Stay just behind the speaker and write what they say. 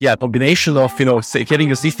combination of,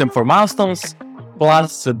 having a system for milestones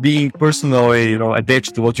plus being personally,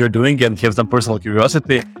 attached to what you're doing and have some personal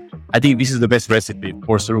curiosity. I think this is the best recipe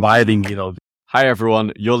for surviving, Hi,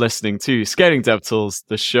 everyone. You're listening to Scaling DevTools,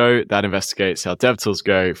 the show that investigates how DevTools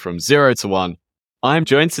go from 0 to 1. I'm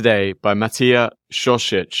joined today by Matija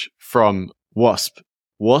Šošić from Wasp.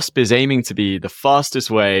 Wasp is aiming to be the fastest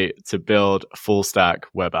way to build a full stack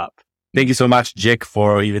web app. Thank you so much, Jack,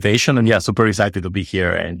 for invitation. And super excited to be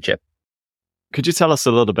here and chat. Could you tell us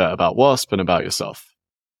a little bit about Wasp and about yourself?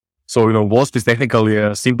 So, Wasp is technically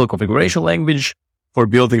a simple configuration language for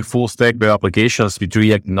building full stack web applications with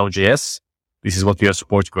React and Node.js. This is what we are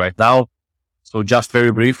supporting right now. So just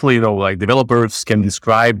very briefly, developers can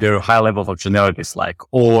describe their high-level functionalities like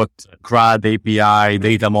auth, CRUD API,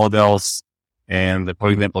 data models, and,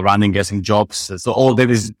 for example, running async jobs. So all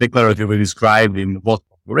that is declaratively described in Wasp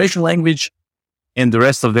configuration language, and the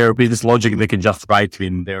rest of their business logic they can just write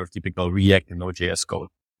in their typical React and Node.js code.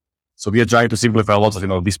 So we are trying to simplify a lot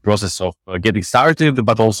of this process of getting started,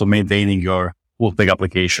 but also maintaining your full stack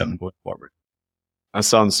application going forward. That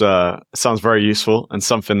sounds very useful and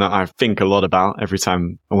something that I think a lot about every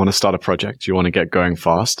time I want to start a project. You want to get going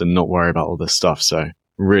fast and not worry about all this stuff. So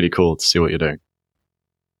really cool to see what you're doing.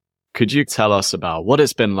 Could you tell us about what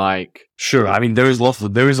it's been like? Sure. I mean, there is a lot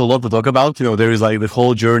to talk about. There is the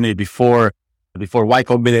whole journey before Y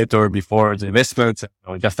Combinator, before the investment,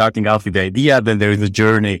 just starting out with the idea. Then there is a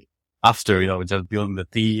journey after, just building the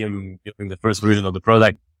team, building the first version of the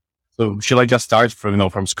product. So shall I just start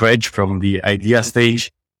from scratch, from the idea stage?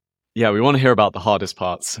 Yeah, we want to hear about the hardest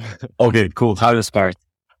parts. Okay, cool. Hardest part.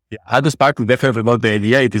 Yeah, hardest part is definitely not the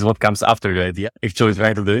idea. It is what comes after the idea. Actually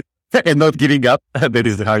trying to do it and not giving up. That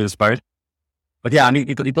is the hardest part. But yeah, I mean,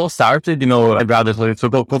 it all started, my brothers, so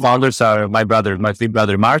co-founders are my twin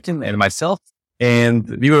brother Martin and myself. And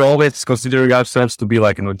we were always considering ourselves to be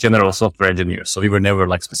general software engineers. So we were never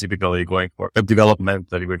specifically going for web development.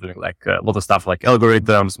 We were doing a lot of stuff like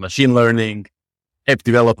algorithms, machine learning, app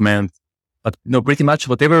development. But pretty much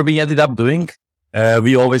whatever we ended up doing,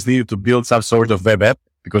 we always needed to build some sort of web app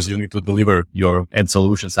because you need to deliver your end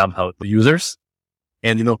solution somehow to users.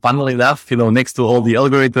 And, funnily enough, next to all the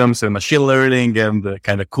algorithms and machine learning and the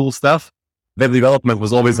kind of cool stuff, web development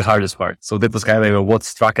was always the hardest part. So that was kind of what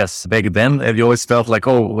struck us back then. And we always felt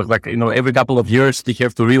every couple of years, we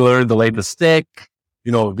have to relearn the latest tech.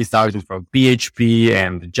 We started from PHP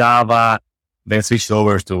and Java, then switched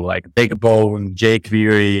over to Backbone,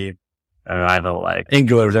 jQuery,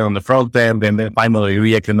 Angular then on the front end, and then finally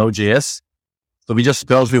React and Node.js. So we just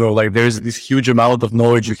felt, there's this huge amount of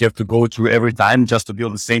knowledge you have to go through every time just to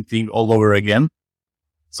build the same thing all over again.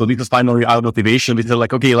 So this was finally our motivation. We said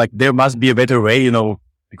okay, there must be a better way,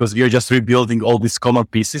 because we are just rebuilding all these common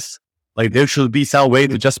pieces. There should be some way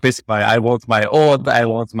to just specify, I want my auth, I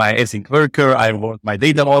want my async worker, I want my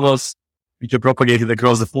data models, which are propagated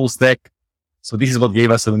across the full stack. So this is what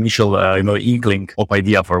gave us an initial, inkling of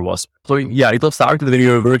idea for Wasp. So yeah, it all started when we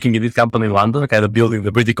were working in this company in London, kind of building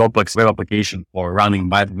the pretty complex web application for running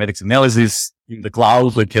mathematics analysis in the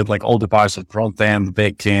cloud. We had all the parts of front end,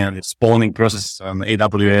 back end, spawning processes on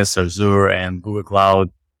AWS, Azure, and Google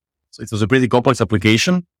Cloud. So it was a pretty complex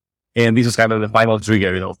application. And this was kind of the final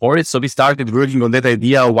trigger, for it. So we started working on that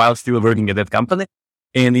idea while still working at that company.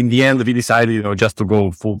 And in the end, we decided, just to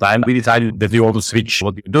go full time. We decided that we want to switch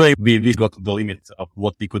what we're doing. We got to the limit of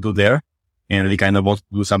what we could do there. And we kind of want to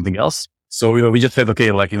do something else. So, we just said, okay,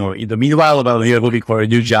 in the meanwhile, while we are looking for a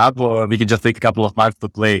new job, we can just take a couple of months to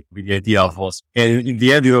play with the idea of Wasp. And in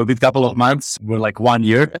the end, this couple of months were 1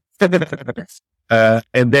 year.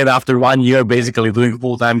 And then after 1 year, basically doing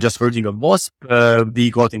full time, just working on Wasp,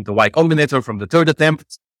 we got into Y Combinator from the third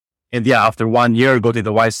attempt. And yeah, after 1 year, got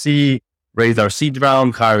into YC, raised our seed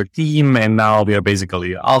round, hired a team, and now we are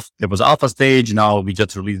basically there was alpha stage. Now we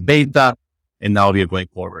just released beta, and now we are going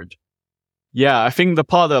forward. Yeah, I think the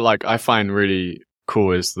part that I find really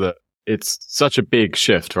cool is that it's such a big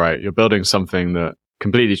shift, right? You're building something that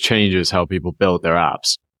completely changes how people build their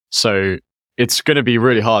apps. So it's going to be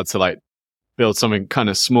really hard to build something kind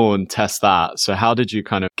of small and test that. So how did you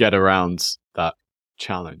kind of get around that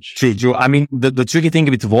challenge? I mean, the tricky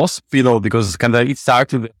thing with Wasp, because kind of it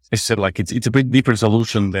started, as I said, it's a pretty different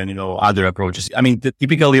solution than, other approaches. I mean,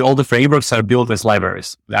 typically all the frameworks are built as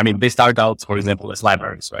libraries. I mean, they start out, for example, as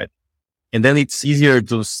libraries, right? And then it's easier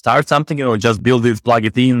to start something, just build it, plug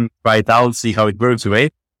it in, try it out, see how it works,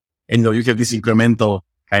 right? And, you have this incremental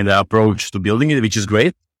kind of approach to building it, which is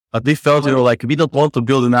great. But we felt, we don't want to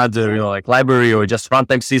build another, library or just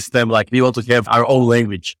runtime system. We want to have our own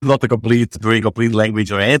language, not a very complete language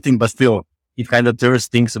or anything, but still it kind of turns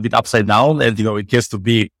things a bit upside down and, it has to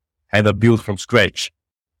be kind of built from scratch.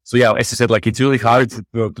 So yeah, as I said, like it's really hard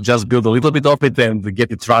to just build a little bit of it and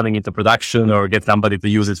get it running into production or get somebody to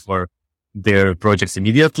use it for their projects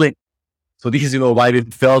immediately. So this is, why we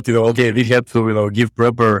felt, okay, we have to, give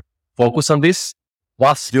proper focus on this.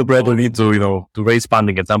 Plus, we'll probably need to, to raise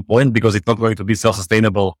funding at some point because it's not going to be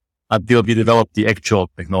self-sustainable until we develop the actual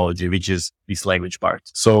technology, which is this language part.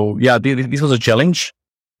 So yeah, this was a challenge.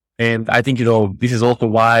 And I think, this is also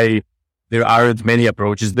why there aren't many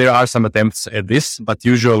approaches. There are some attempts at this, but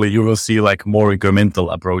usually you will see like more incremental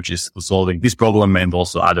approaches to solving this problem and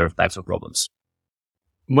also other types of problems.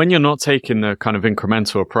 When you're not taking the kind of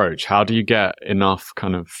incremental approach, how do you get enough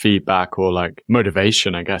kind of feedback or like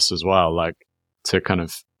motivation, I guess, as well, like to kind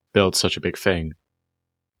of build such a big thing?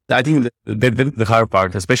 I think that's the hard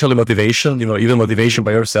part, especially motivation, even motivation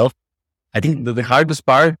by yourself. I think the hardest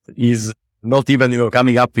part is not even,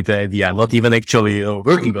 coming up with the idea, not even actually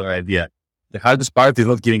working on an idea. The hardest part is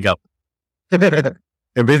not giving up.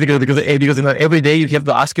 And basically because every day you have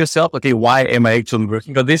to ask yourself, okay, why am I actually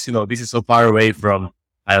working on this? This is so far away from,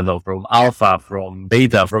 from alpha, from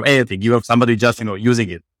beta, from anything. You have somebody just, using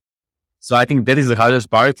it. So I think that is the hardest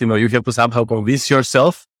part. You have to somehow convince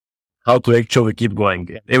yourself how to actually keep going.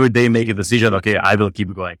 Every day make a decision, okay, I will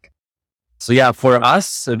keep going. So yeah, for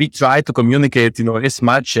us, we try to communicate, as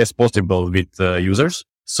much as possible with users.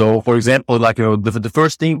 So for example, like, the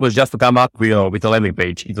first thing was just to come up with a landing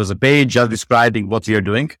page. It was a page just describing what we are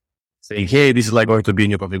doing, saying, hey, this is like going to be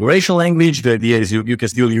in your configuration language. The idea is you can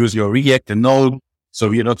still use your React and Node. So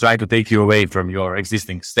we are not trying to take you away from your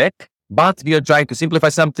existing stack, but we are trying to simplify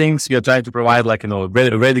some things. We are trying to provide like, a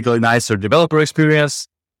radically nicer developer experience,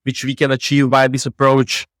 which we can achieve by this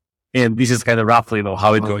approach. And this is kind of roughly,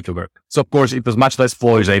 how it's going to work. So of course, it was much less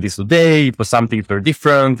polished than it is today. It was something very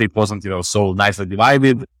different. It wasn't, so nicely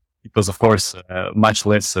divided. It was, of course, much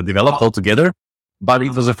less developed altogether, but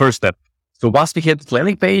it was the first step. So once we had the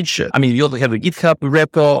landing page, we also had the GitHub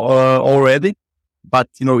repo already, but,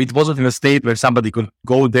 it wasn't in a state where somebody could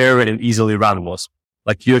go there and easily run Wasp.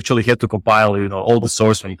 Like you actually had to compile, all the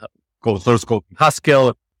source code in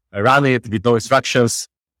Haskell, run it with no instructions.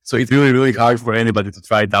 So it's really, really hard for anybody to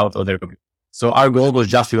try it out on their computer. So our goal was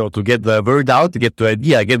just, to get the word out, to get the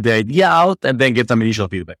idea out, and then get some initial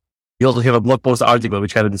feedback. We also have a blog post article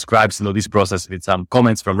which kind of describes, this process with some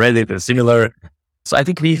comments from Reddit and similar. So I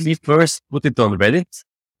think we first put it on Reddit,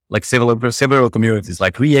 like several communities,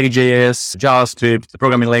 like React.js, JavaScript, the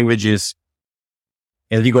programming languages.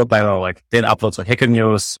 And we got, 10 uploads on Hacker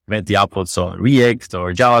News, 20 uploads on React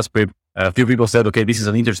or JavaScript. A few people said, okay, this is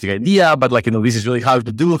an interesting idea, but this is really hard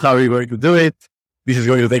to do. How are you going to do it? This is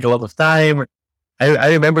going to take a lot of time.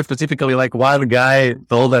 I remember specifically, one guy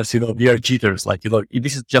told us, we are cheaters.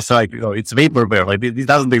 This is just it's vaporware. This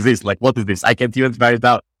doesn't exist. What is this? I can't even try it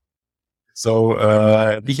out.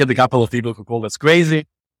 So, we had a couple of people who called us crazy.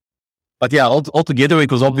 But yeah, altogether,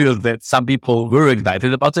 it was obvious that some people were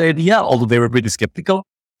excited about the idea, although they were pretty skeptical.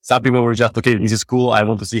 Some people were just, okay, this is cool. I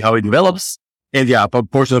want to see how it develops. And yeah, a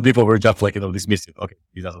portion of people were just dismissing. Okay,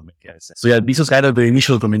 it doesn't make any sense. So yeah, this was kind of the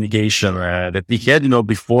initial communication that we had,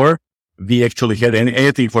 before we actually had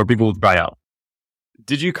anything for people to try out.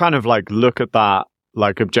 Did you kind of look at that,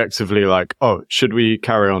 objectively, oh, should we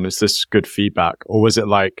carry on? Is this good feedback? Or was it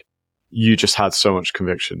you just had so much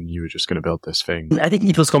conviction, you were just going to build this thing? I think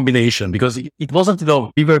it was a combination because it wasn't,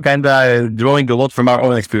 we were kind of drawing a lot from our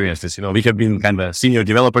own experiences. We have been kind of senior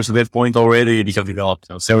developers at that point already. We have developed,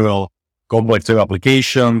 several complex web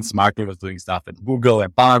applications. Martin was doing stuff at Google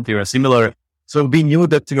and Palantir and similar. So we knew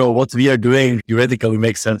that, what we are doing theoretically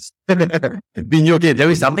makes sense. We knew, okay, there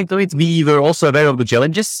is something to it. We were also aware of the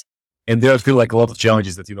challenges, and there are still a lot of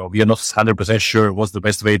challenges that, we are not 100% sure what's the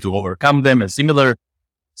best way to overcome them and similar.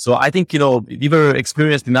 So I think, we were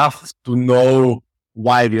experienced enough to know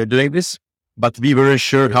why we are doing this, but we weren't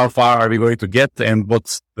sure how far are we going to get and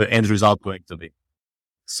what's the end result going to be.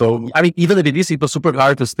 So, even if it was super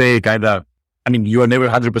hard to stay you are never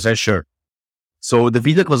 100% sure. So the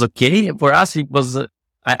feedback was okay. For us, it was,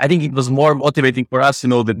 I think it was more motivating for us,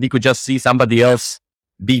 that we could just see somebody else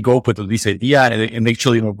be open to this idea and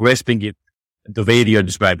actually, grasping it the way we are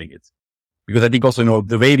describing it. Because I think also,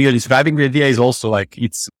 the way we are describing the idea is also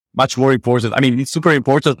it's much more important. It's super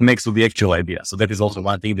important next to the actual idea. So that is also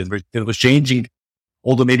one thing that was changing,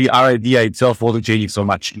 although maybe our idea itself wasn't changing so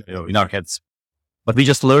much, in our heads. But we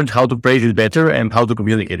just learned how to phrase it better and how to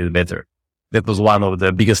communicate it better. That was one of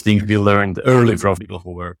the biggest things we learned early from people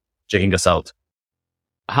who were checking us out.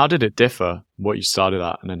 How did it differ, what you started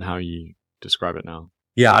at and then how you describe it now?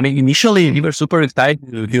 Yeah, initially we were super excited,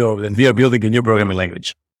 that we are building a new programming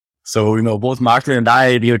language. So, both Martin and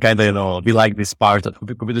I, we were kind of, we like this part of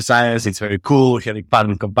computer science. It's very cool, having fun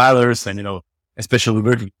with compilers and, especially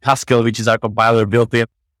working with Haskell, which is our compiler built in.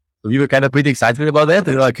 So we were kind of pretty excited about that.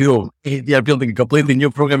 And like, we are building a completely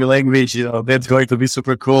new programming language, that's going to be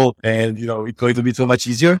super cool. And, it's going to be so much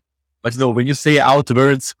easier. But, when you say out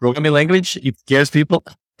words programming language, it scares people.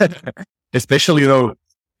 Especially,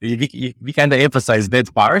 we kind of emphasize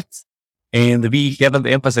that part. And we haven't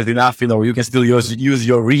emphasized enough, you can still use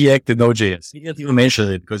your React and Node.js. We didn't even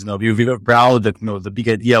mention it because, we were proud that, the big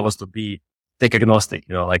idea was to be tech agnostic,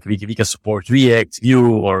 like we can support React,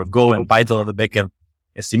 Vue, or Go and Python on the backend.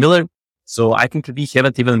 Is similar. So I think we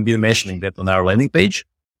haven't even been mentioning that on our landing page.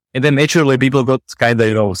 And then naturally people got kind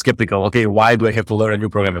of, skeptical. Okay, why do I have to learn a new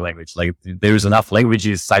programming language? Like there is enough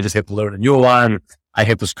languages. I just have to learn a new one. I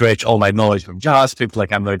have to scratch all my knowledge from JavaScript.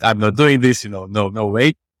 Like I'm not doing this, no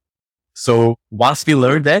way. So once we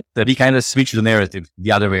learned that, we kind of switched the narrative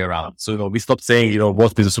the other way around. So, we stopped saying,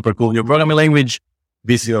 Wasp is a super cool new programming language.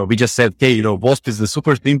 We just said, okay, Wasp is the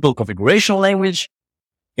super simple configuration language.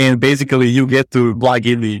 And basically you get to plug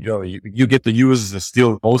in you get to use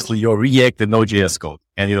still mostly your React and Node.js code.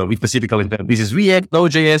 And, we specifically said this is React,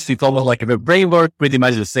 Node.js. It's almost like a web framework, pretty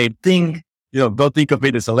much the same thing. Don't think of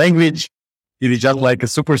it as a language. It is just like a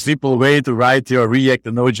super simple way to write your React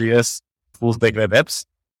and Node.js full stack web apps.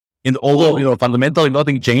 And although, fundamentally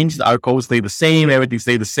nothing changed, our code stayed the same, everything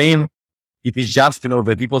stayed the same. It is just,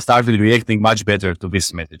 that people started reacting much better to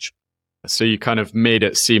this message. So you kind of made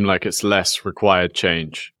it seem like it's less required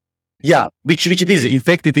change. Yeah, which it is. In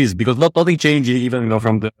fact, it is, because nothing changed even,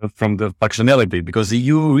 from the functionality, because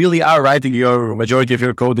you really are writing your majority of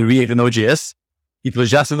your code in React and Node.js. It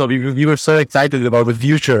was just, we were so excited about the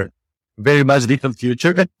future, very much different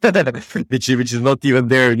future, which is not even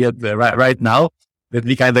there yet right now, that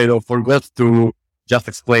we kind of, forgot to just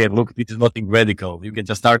explain, look, this is nothing radical. You can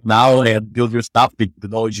just start now and build your stuff with the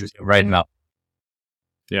knowledge you have right now.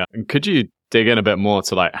 Yeah. And could you dig in a bit more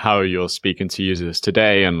to like how you're speaking to users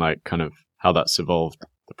today and like kind of how that's evolved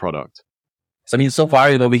the product? So, so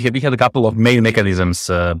far, we had a couple of main mechanisms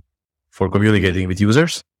for communicating with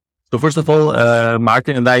users. So first of all,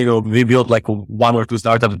 Martin and I, we built like 1 or 2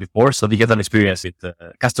 startups before. So we had an experience with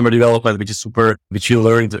customer development, which we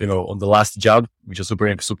learned, on the last job, which is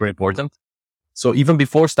super important. So even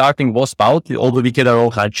before starting Wasp out, although we had our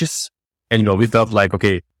own hunches, and, we felt like,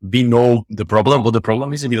 okay, we know what the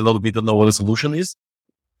problem is, and we don't know what the solution is.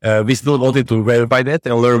 We still wanted to verify that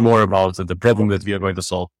and learn more about the problem that we are going to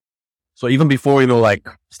solve. So even before,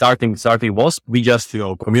 starting Wasp, we just,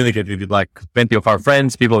 communicated with like plenty of our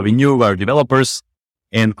friends, people we knew, our developers,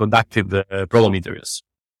 and conducted the problem interviews.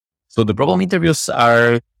 So the problem interviews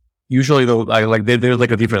are usually, there's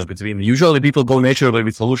like a difference between, usually people go naturally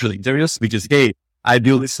with solution interviews, which is, hey, I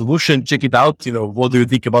built this solution, check it out. What do you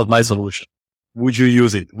think about my solution? Would you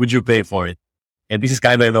use it? Would you pay for it? And this is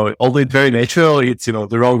kind of, although it's very natural, it's,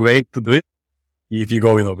 the wrong way to do it. If you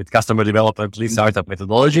go, with customer development, lean startup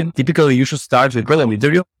methodology, typically you should start with problem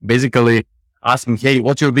interview, basically asking, hey,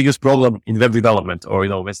 what's your biggest problem in web development? Or,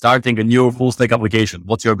 when starting a new full stack application,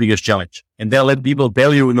 what's your biggest challenge? And then let people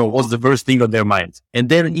tell you, what's the first thing on their mind. And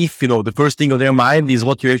then if, the first thing on their mind is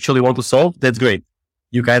what you actually want to solve, that's great.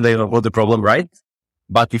 You kind of, got the problem right.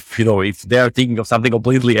 But if they are thinking of something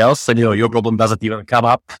completely else and, your problem doesn't even come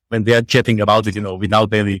up when they are chatting about it,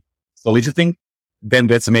 without any soliciting, then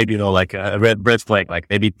that's maybe, like a red flag, like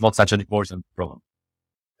maybe it's not such an important problem.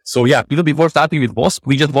 So yeah, even before starting with Wasp,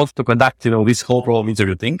 we just wanted to conduct, this whole problem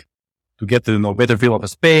interview thing to get to know better feel of the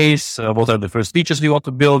space, what are the first features we want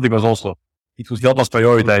to build, because also it would help us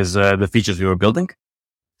prioritize the features we were building.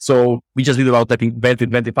 So we just did about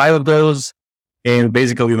 25 of those. And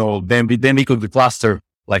basically, then we could cluster,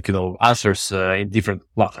 like, answers in different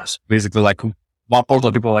clusters. Basically, like one part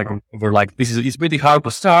of people were like, it's pretty hard to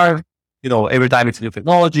start. Every time it's a new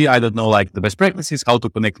technology, I don't know, like the best practices, how to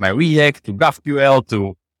connect my React to GraphQL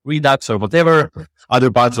to Redux or whatever. Other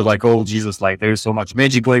parts are like, oh Jesus, like there's so much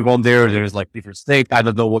magic going on there. There's like different state. I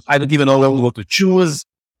don't even know what to choose.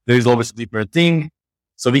 There's always a different thing.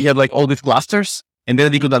 So we had like all these clusters. And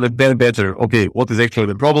then we could understand better, okay, what is actually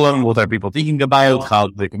the problem? What are people thinking about? How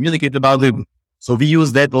do they communicate about it? So we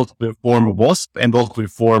use that also to inform Wasp and also to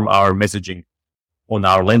inform our messaging on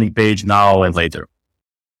our landing page now and later.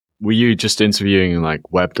 Were you just interviewing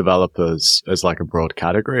like web developers as like a broad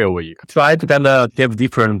category, or were you try to kind of have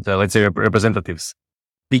different, let's say, representatives?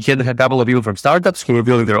 We had a couple of people from startups who were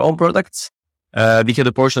building their own products. We had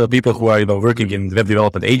a portion of people who are, working in web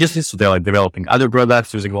development agencies. So they're like developing other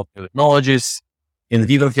products using local technologies. And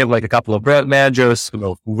we even have like a couple of brand managers,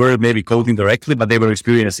 who were maybe coding directly, but they were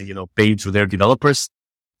experiencing, paid through their developers.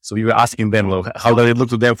 So we were asking them, how does it look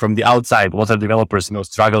to them from the outside? What are developers,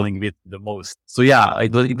 struggling with the most? So yeah,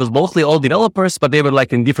 it was mostly all developers, but they were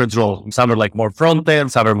like in different roles. Some were like more front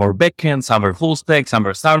end, some were more back end, some were full stack, some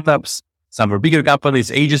were startups, some were bigger companies,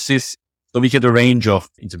 agencies. So we had a range of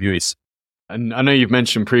interviewees. And I know you've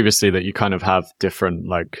mentioned previously that you kind of have different,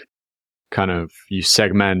 you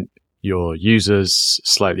segment your users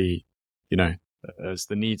slightly, as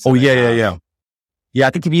the needs. Oh, yeah. Yeah, I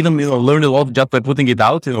think we even, learned a lot just by putting it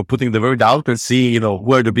out, putting the word out and see,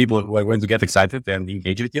 who are the people who are going to get excited and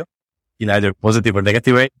engage with you in either positive or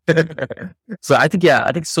negative way. So I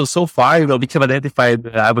think so far, we have identified,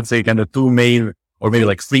 I would say kind of two main or maybe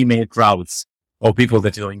like three main crowds of people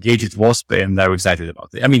that, engage with Wasp and are excited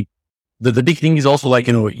about it. I mean, the big thing is also like,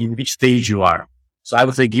 in which stage you are. So I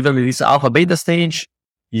would say given this alpha beta stage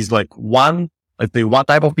is like one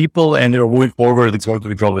type of people, and moving forward, it's going to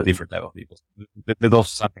be probably a different type of people. That's also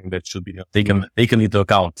something that should be taken into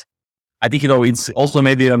account. I think, it's also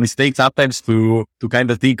maybe a mistake sometimes to kind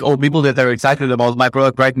of think, people that are excited about my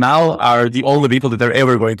product right now are the only people that are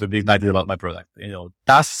ever going to be excited about my product.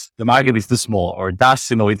 Thus the market is too small, or thus,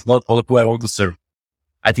 it's not all who I want to serve.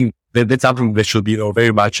 I think that's something that should be,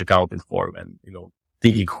 very much accounted for when,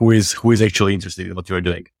 thinking who is actually interested in what you're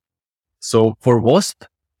doing. So for Wasp,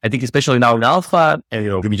 I think especially now in alpha,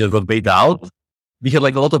 and we just got beta out, we have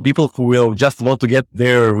like a lot of people who will just want to get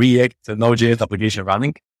their React and Node.js application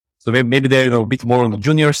running. So maybe they're a bit more on the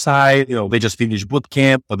junior side, they just finished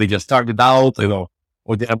bootcamp, or they just started out,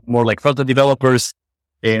 or they are more like front-end developers.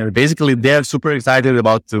 And basically they're super excited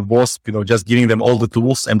about the Wasp, just giving them all the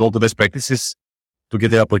tools and all the best practices to get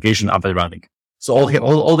their application up and running. So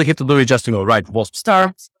all they have to do is just, write Wasp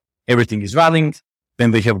start, everything is running.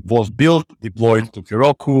 Then they have Wasp built, deployed to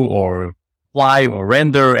Heroku or Fly or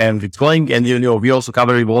Render, and it's going. And, we also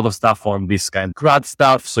cover a lot of stuff on this kind of CRUD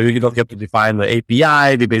stuff. So you don't have to define the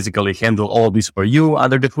API. They basically handle all this for you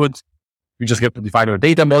under the hood. You just have to define your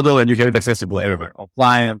data model, and you have it accessible everywhere, on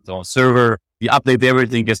client, on server. You update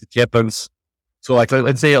everything as it happens. So like,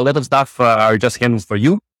 let's say a lot of stuff are just handled for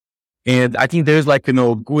you. And I think there's like,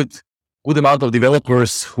 good amount of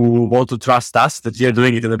developers who want to trust us that we are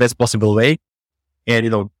doing it in the best possible way.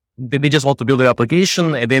 And, they just want to build their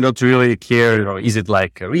application, and they don't really care, is it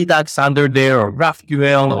like Redux under there, or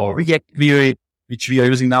GraphQL, or React Query, which we are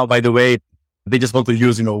using now, by the way. They just want to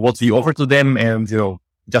use, what we offer to them, and,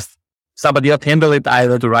 just somebody else handle it. I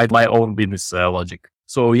have to write my own business logic.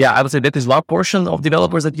 So yeah, I would say that is one portion of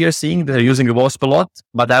developers that we are seeing that are using Wasp a lot.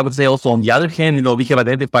 But I would say also on the other hand, we have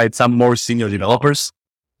identified some more senior developers,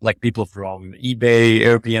 like people from eBay,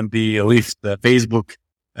 Airbnb, Lyft, Facebook.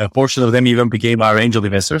 A portion of them even became our angel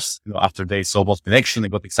investors, after they saw Wasp in action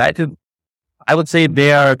and got excited. I would say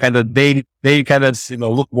they are they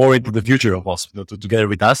look more into the future of Wasp, together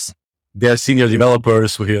with us. They are senior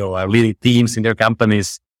developers who, are leading teams in their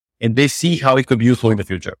companies, and they see how it could be useful in the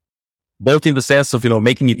future. Both in the sense of,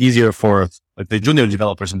 making it easier for like the junior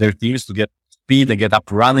developers and their teams to get speed and get up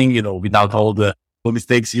running, without all the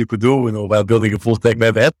mistakes you could do, while building a full stack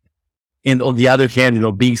web app. And on the other hand,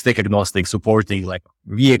 being stack agnostic, supporting like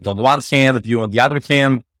React on one hand, Vue on the other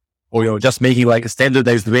hand, or, just making like a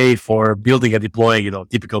standardized way for building and deploying,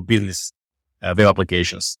 typical business web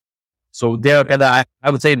applications. So there are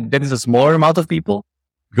I would say that is a smaller amount of people.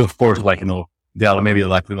 Because of course, like, they are maybe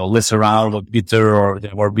like, less around or bitter, or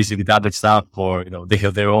they're more busy with other stuff, or, they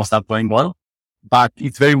have their own stuff going on. But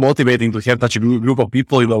it's very motivating to have such a group of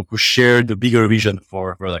people, who share the bigger vision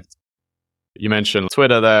for product. You mentioned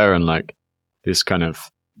Twitter there, and like this kind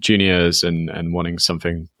of juniors and wanting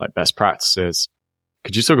something like best practices.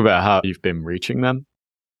 Could you talk about how you've been reaching them?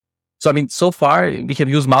 So, I mean, so far we have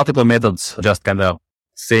used multiple methods, just kind of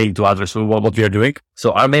saying to others what we are doing.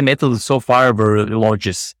 So our main methods so far were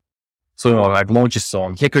launches. So, like launches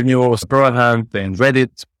on Hacker News, ProHunt, and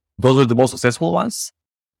Reddit. Those are the most successful ones.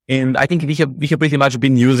 And I think we have pretty much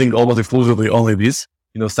been using almost exclusively only this.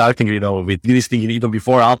 Starting, with this thing even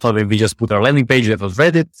before alpha, when we just put our landing page that was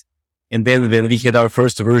Reddit. And then when we had our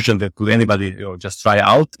first version that could anybody, just try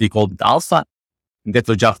out, we called it alpha. And that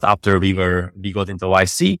was just after we got into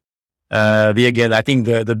YC. I think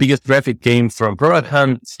the biggest traffic came from Product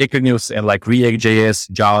Hunt, Hacker News, and like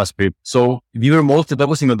React.js, JavaScript. So we were mostly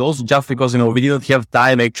focusing on those just because, we didn't have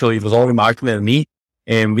time. Actually, it was only Martin and me.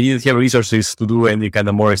 And we didn't have resources to do any kind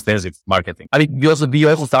of more extensive marketing. I mean, we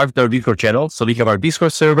also started our Discord channel. So we have our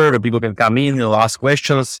Discord server where people can come in and ask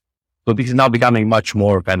questions. So this is now becoming much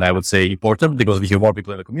more I would say important because we have more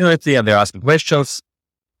people in the community and they're asking questions.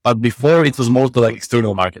 But before it was mostly like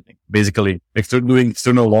external marketing, basically doing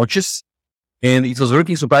external launches. And it was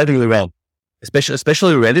working surprisingly well,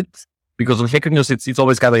 especially Reddit, because on Hacker News, it's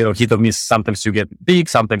always kind of, hit or miss. Sometimes you get big,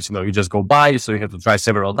 sometimes, you just go by. So you have to try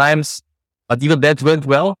several times. But even that went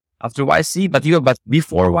well after YC. But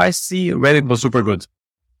before YC, Reddit was super good.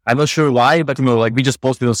 I'm not sure why, but, we just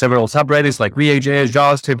posted on several subreddits like React.js,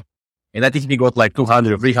 JavaScript. And I think we got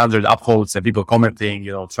 200 or 300 upvotes and people commenting,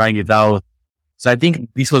 trying it out. So I think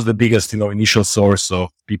this was the biggest, initial source of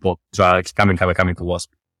people coming to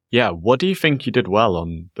Wasp. Yeah. What do you think you did well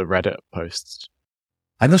on the Reddit posts?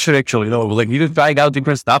 I'm not sure actually, we were trying out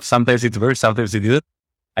different stuff. Sometimes it worked, sometimes it didn't.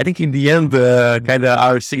 I think in the end, kind of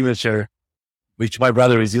our signature, which my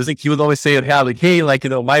brother is using, he would always say, hey,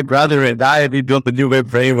 my brother and I, we built a new web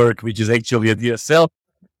framework, which is actually a DSL.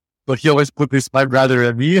 But he always put this, my brother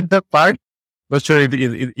and me in that part. Not sure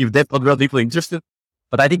if that got people interested,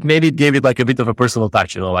 but I think maybe it gave it a bit of a personal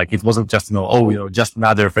touch, it wasn't just, just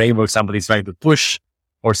another framework somebody's trying to push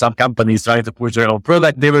or some companies trying to push their own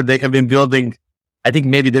product they have been building. I think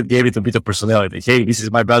maybe that gave it a bit of personality. Hey, this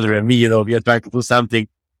is my brother and me, we are trying to do something.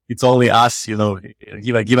 It's only us, give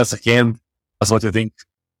us a hand. That's what you think.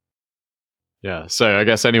 Yeah. So I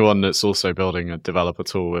guess anyone that's also building a developer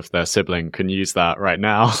tool with their sibling can use that right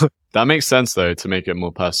now. That makes sense though, to make it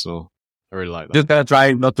more personal. I really like that. Just gotta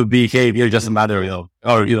try not to be, hey, we're just another,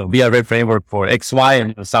 or, we are a web framework for XY,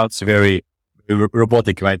 and it sounds very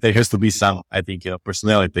robotic, right? There has to be some, I think,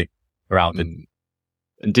 personality around it.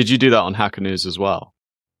 And did you do that on Hacker News as well?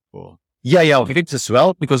 Or? Yeah, we did as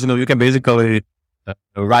well, because, you can basically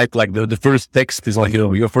write the first text is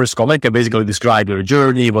your first comment can basically describe your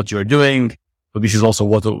journey, what you're doing. So this is also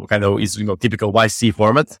what kind of is, typical YC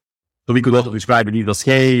format. So we could also describe it as,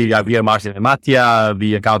 hey, we are Martin and Matija,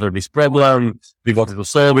 we encountered this problem, we wanted to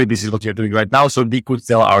solve it, this is what you're doing right now. So we could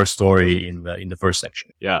tell our story in the first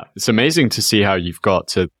section. Yeah, it's amazing to see how you've got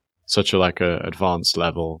to such a advanced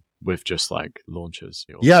level with just launches.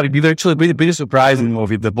 Yeah, we were actually pretty surprised,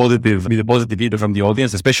 with the positive feedback from the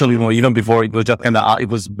audience, especially, even before it was just it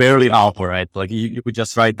was barely alpha, right? You could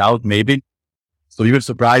just try it out maybe. So we were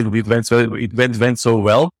surprised it went so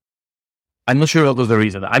well. I'm not sure what was the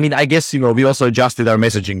reason. I mean, I guess, we also adjusted our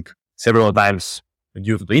messaging several times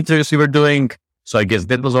due to the interviews we were doing. So I guess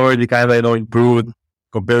that was already kind of, improved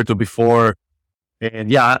compared to before.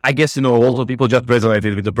 And yeah, I guess, also people just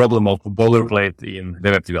resonated with the problem of boilerplate in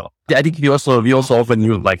the web development. Yeah, I think we also often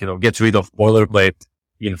use get rid of boilerplate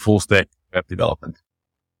in full stack web development.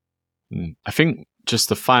 I think just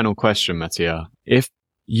the final question, Matija, if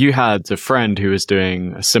you had a friend who was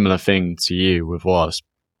doing a similar thing to you with Wasp,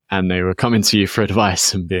 and they were coming to you for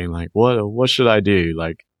advice and being like, what should I do?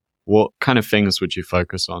 What kind of things would you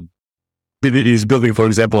focus on? It is building, for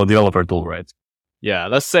example, a developer tool, right? Yeah,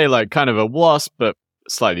 let's say kind of a Wasp, but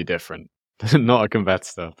slightly different, not a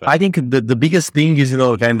competitor. But. I think the biggest thing is,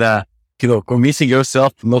 convincing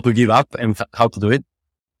yourself not to give up and how to do it.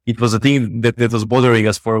 It was a thing that was bothering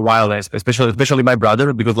us for a while, especially my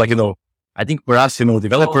brother, because I think for us,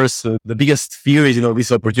 developers, the biggest fear is,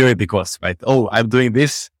 this opportunity cost, right? Oh, I'm doing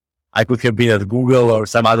this. I could have been at Google or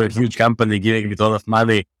some other huge company giving me a ton of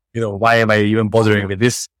money. Why am I even bothering with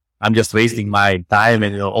this? I'm just wasting my time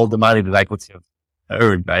and, all the money that I could have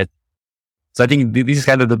earned, right? So I think this is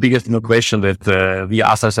kind of the biggest, question that we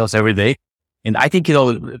ask ourselves every day. And I think,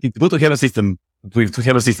 it's good to have a system, to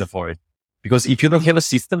have a system for it. Because if you don't have a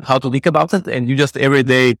system, how to think about it, and you just every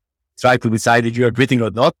day try to decide if you are quitting or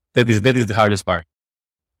not, that is the hardest part.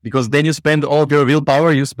 Because then you spend all of your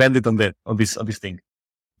willpower, you spend it on this thing.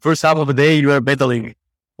 First half of the day, you are battling.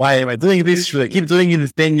 Why am I doing this? Should I keep doing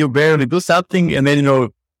it? Then you barely do something. And then,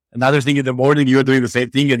 another thing in the morning, you are doing the same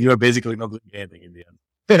thing and you are basically not doing anything in the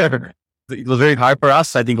end. It was very hard for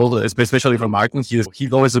us. I think also, especially for Martin,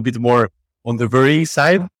 he's always a bit more on the worrying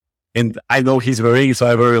side. And I know he's worrying, so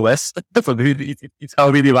I worry less. So it's how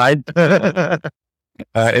we divide.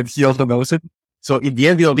 And he also knows it. So in the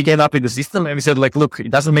end, we came up with the system and we said look, it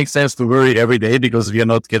doesn't make sense to worry every day because we are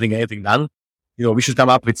not getting anything done. We should come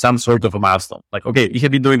up with some sort of a milestone. Okay, we have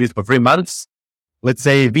been doing this for 3 months. Let's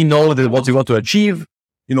say we know that what we want to achieve,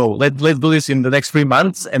 let's do this in the next 3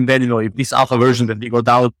 months. And then, if this alpha version that we got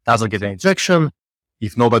out doesn't get any traction,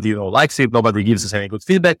 if nobody, likes it, nobody gives us any good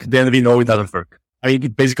feedback, then we know it doesn't work. I mean,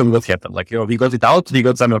 it basically what happened. We got it out, we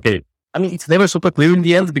got some, okay. I mean, it's never super clear in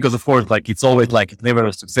the end because of course, it's always it's never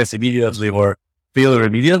a success immediately or failure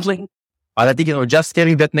immediately. But I think, just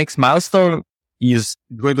getting that next milestone is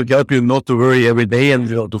going to help you not to worry every day and,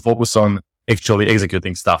 to focus on actually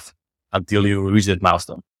executing stuff until you reach that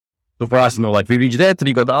milestone. So for us, we reached that,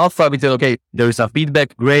 we got the alpha, we said, okay, there is some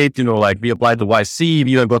feedback, great, we applied to YC,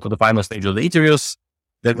 we even got to the final stage of the interviews.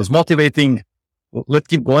 That was motivating. Let's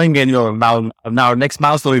keep going. And, now our next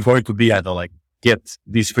milestone is going to be, get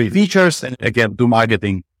these free features and again, do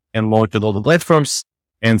marketing and launch on all the platforms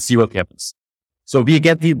and see what happens. So we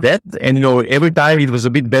did that, and every time it was a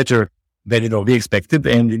bit better than we expected.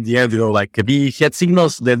 And in the end, we had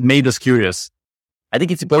signals that made us curious. I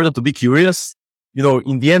think it's important to be curious.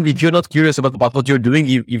 In the end, if you're not curious about what you're doing,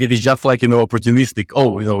 if it is just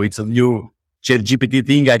opportunistic, it's a new ChatGPT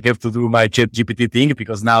thing, I have to do my ChatGPT thing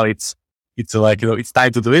because now it's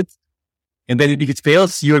time to do it. And then if it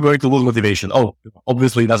fails, you're going to lose motivation. Oh,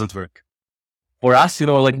 obviously it doesn't work. For us,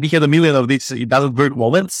 we had a million of these it doesn't work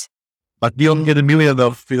moments, but we don't get a million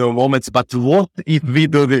of moments. But what if we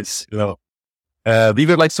do this? We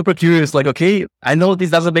were super curious. Okay, I know this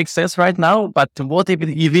doesn't make sense right now, but what if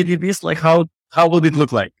we did this? How would it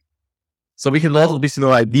look like? So we had a lot of these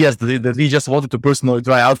ideas that we just wanted to personally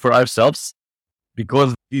try out for ourselves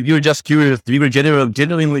because we were just curious. We were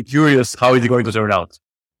genuinely curious how it's going to turn out.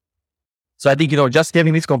 So I think, just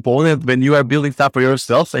having this component when you are building stuff for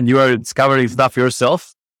yourself and you are discovering stuff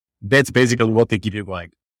yourself, that's basically what they keep you going.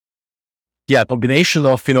 Yeah, combination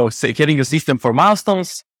of, having a system for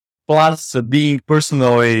milestones plus being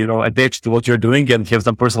personally, attached to what you're doing and have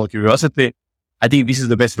some personal curiosity. I think this is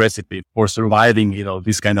the best recipe for surviving,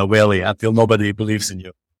 this kind of valley until nobody believes in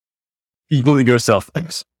you, including yourself.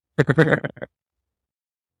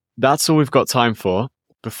 That's all we've got time for.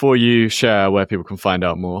 Before you share where people can find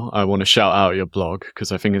out more, I want to shout out your blog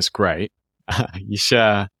because I think it's great. You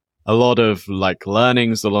share a lot of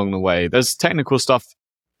learnings along the way. There's technical stuff,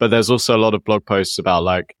 but there's also a lot of blog posts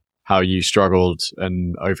about how you struggled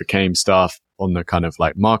and overcame stuff on the kind of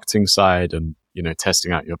marketing side and,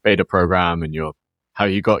 testing out your beta program and how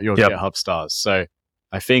you got your GitHub stars. So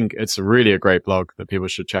I think it's really a great blog that people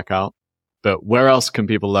should check out. But where else can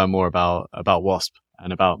people learn more about Wasp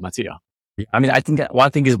and about Matija? I think one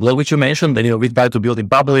thing is blog, which you mentioned, and we try to build in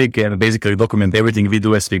public and basically document everything we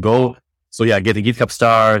do as we go. So getting GitHub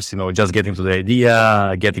stars, just getting to the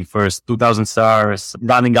idea, getting first 2,000 stars,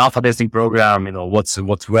 running alpha testing program, what's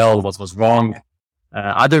well, what was wrong.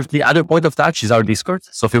 The other point of touch is our Discord.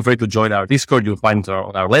 So feel free to join our Discord. You'll find it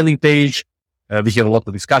on our landing page. We have a lot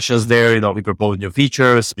of discussions there. We propose new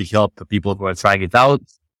features. We help the people who are trying it out.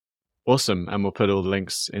 Awesome. And we'll put all the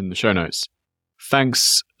links in the show notes.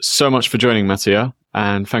 Thanks so much for joining, Matija.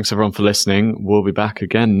 And thanks everyone for listening. We'll be back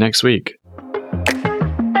again next week.